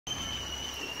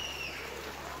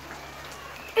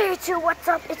Hey YouTube, what's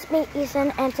up? It's me,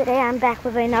 Ethan, and today I'm back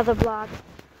with another vlog.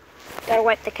 Gotta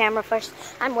wipe the camera first.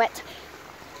 I'm wet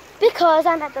because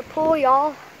I'm at the pool,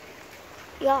 y'all.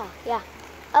 Yeah.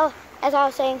 Oh, as I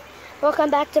was saying,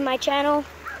 welcome back to my channel.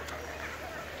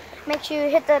 Make sure you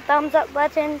hit the thumbs up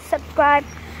button, subscribe,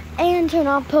 and turn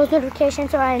on post notifications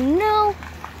so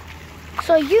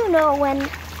you know when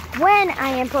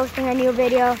I am posting a new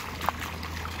video.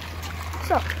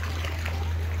 So,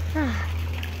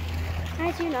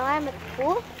 as you know, I'm at the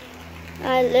pool.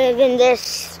 I live in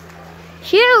this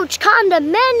huge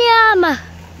condominium.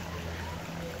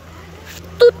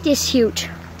 It is huge.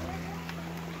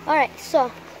 Alright,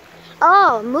 so,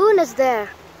 oh, moon is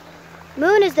there.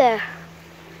 Moon is there.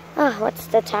 Oh, what's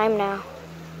the time now?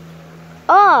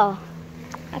 Oh,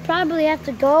 I probably have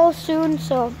to go soon,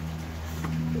 so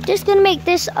I'm just gonna make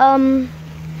this a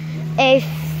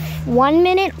 1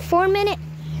 minute, 4 minute.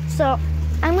 So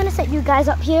I'm gonna set you guys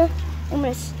up here. I'm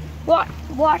gonna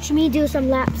watch me do some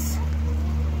laps.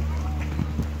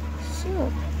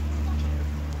 So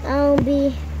I'll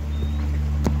be,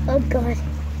 oh God,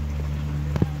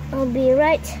 I'll be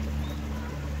right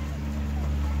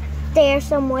there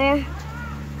somewhere.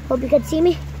 Hope you can see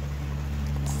me.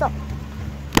 So,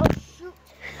 oh shoot,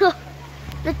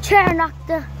 the chair knocked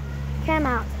the cam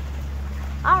out.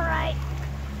 All right,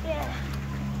 yeah.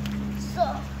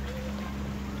 So,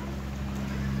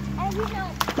 as you know,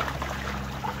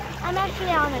 I'm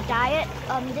actually on a diet,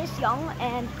 this young,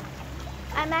 and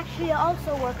I'm actually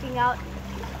also working out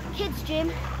kids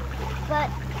gym, but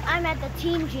I'm at the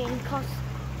teen gym because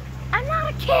I'm not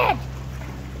a kid.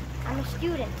 I'm a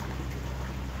student.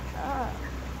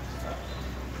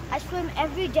 I swim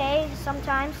every day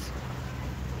sometimes.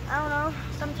 I don't know,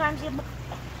 sometimes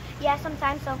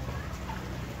sometimes. So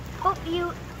hope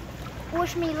you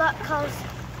wish me luck because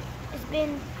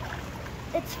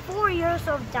it's 4 years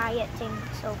of dieting.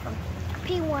 So from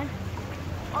P1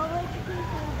 all the way to P2.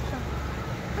 So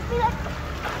let's be like,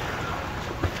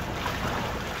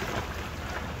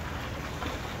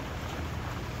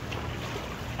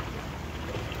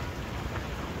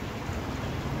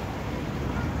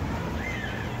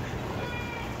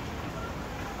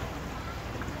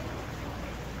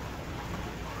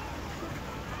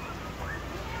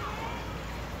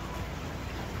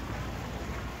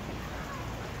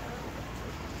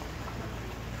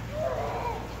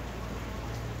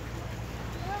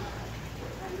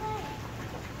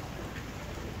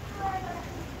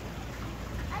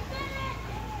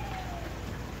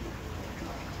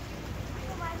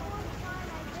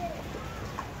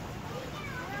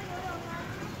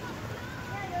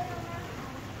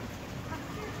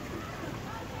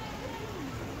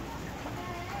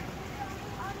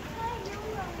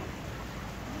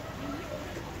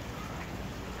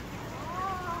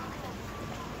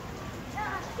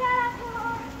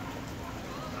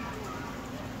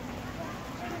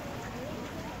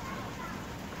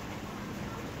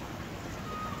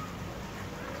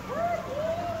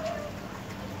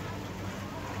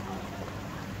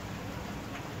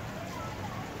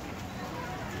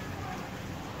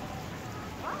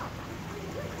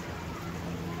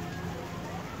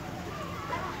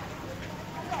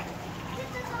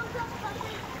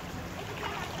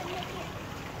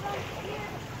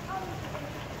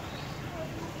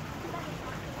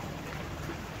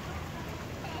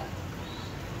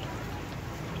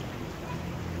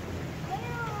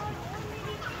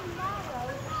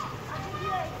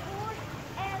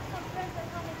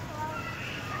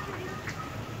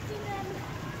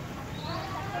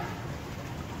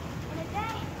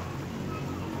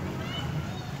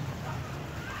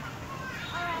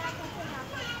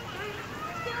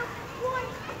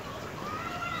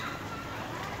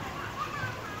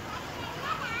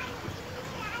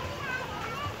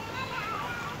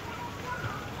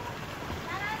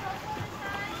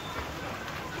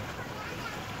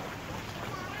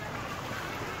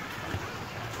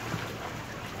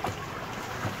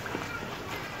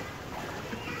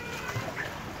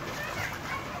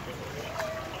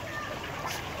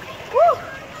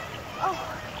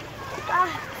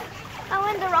 I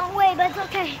went the wrong way, but it's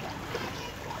okay.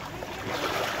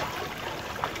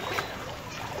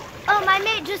 Oh, my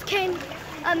mate just came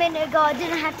a minute ago. I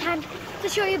didn't have time to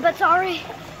show you, but sorry.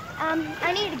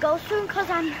 I need to go soon because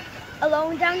I'm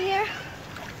alone down here.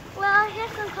 Well, I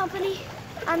have some company.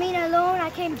 I mean alone. I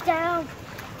came down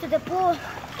to the pool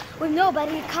with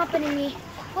nobody accompanying me.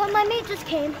 Well, my mate just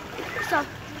came, so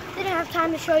didn't have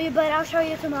time to show you, but I'll show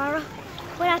you tomorrow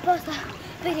when I post the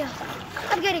video.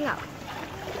 I'm getting up.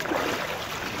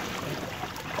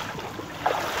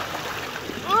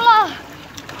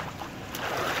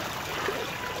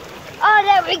 Oh,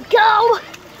 there we go.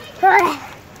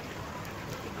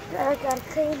 Gotta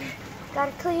clean.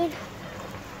 Gotta clean.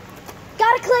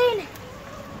 Gotta clean!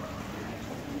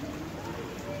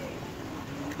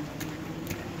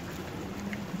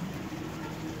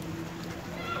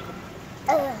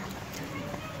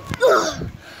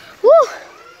 Woo!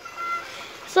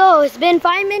 So it's been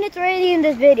 5 minutes already in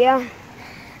this video.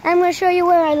 I'm gonna show you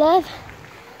where I live.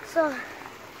 So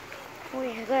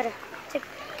we gotta take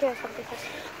care of something first.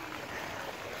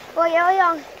 我游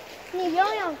泳，你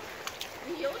游泳，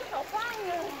你游得好快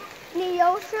呀！你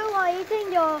游是我一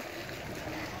定有。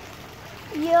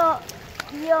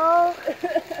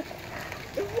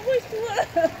都不会说。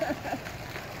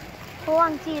我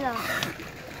忘记了。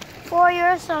4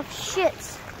 years of shit。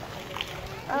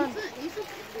你是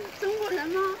中国人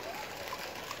吗？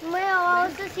没有啊，我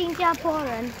是新加坡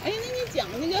人。哎，那你讲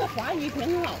那个华语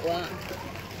挺好啊。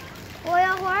我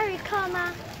有华语课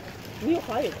吗？你有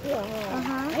华语课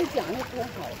啊？哎，讲的多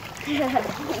好。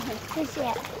谢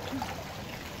谢。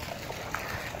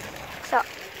So,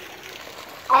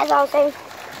 as I was saying,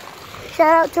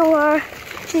 shout out to her.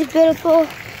 She's beautiful.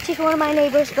 She's one of my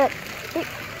neighbors, but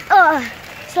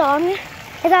so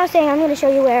as I was saying, I'm gonna show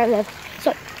you where I live.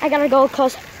 So I gotta go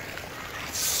cause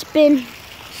it's been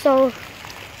so.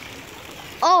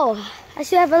 Oh, I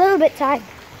still have a little bit time.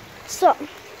 So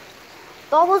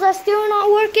bubbles are still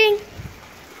not working.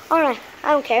 All right,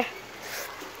 I don't care.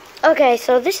 Okay,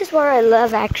 so this is where I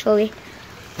live actually.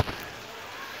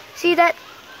 See that?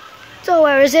 So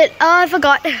where is it? Oh, I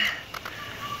forgot.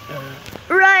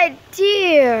 Right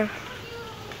here.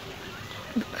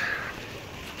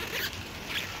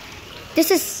 This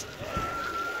is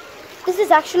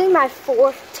actually my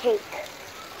 4th take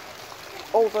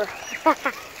over.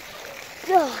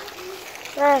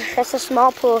 That's a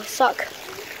small pool. Suck.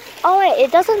 Oh wait,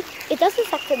 it doesn't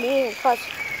suck to me because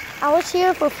I was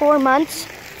here for 4 months,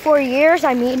 4 years.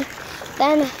 I mean,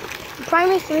 then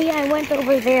primary 3 I went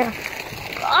over there.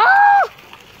 Oh!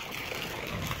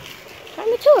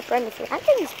 Primary 2 or primary 3? I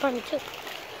think it's primary 2.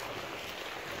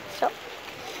 So I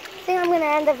think I'm gonna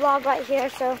end the vlog right here.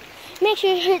 So make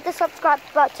sure you hit the subscribe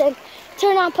button,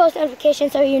 turn on post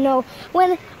notifications so you know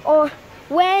when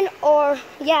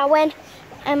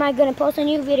am I gonna post a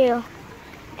new video.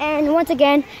 And once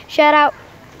again, shout out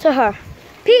to her.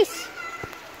 Peace.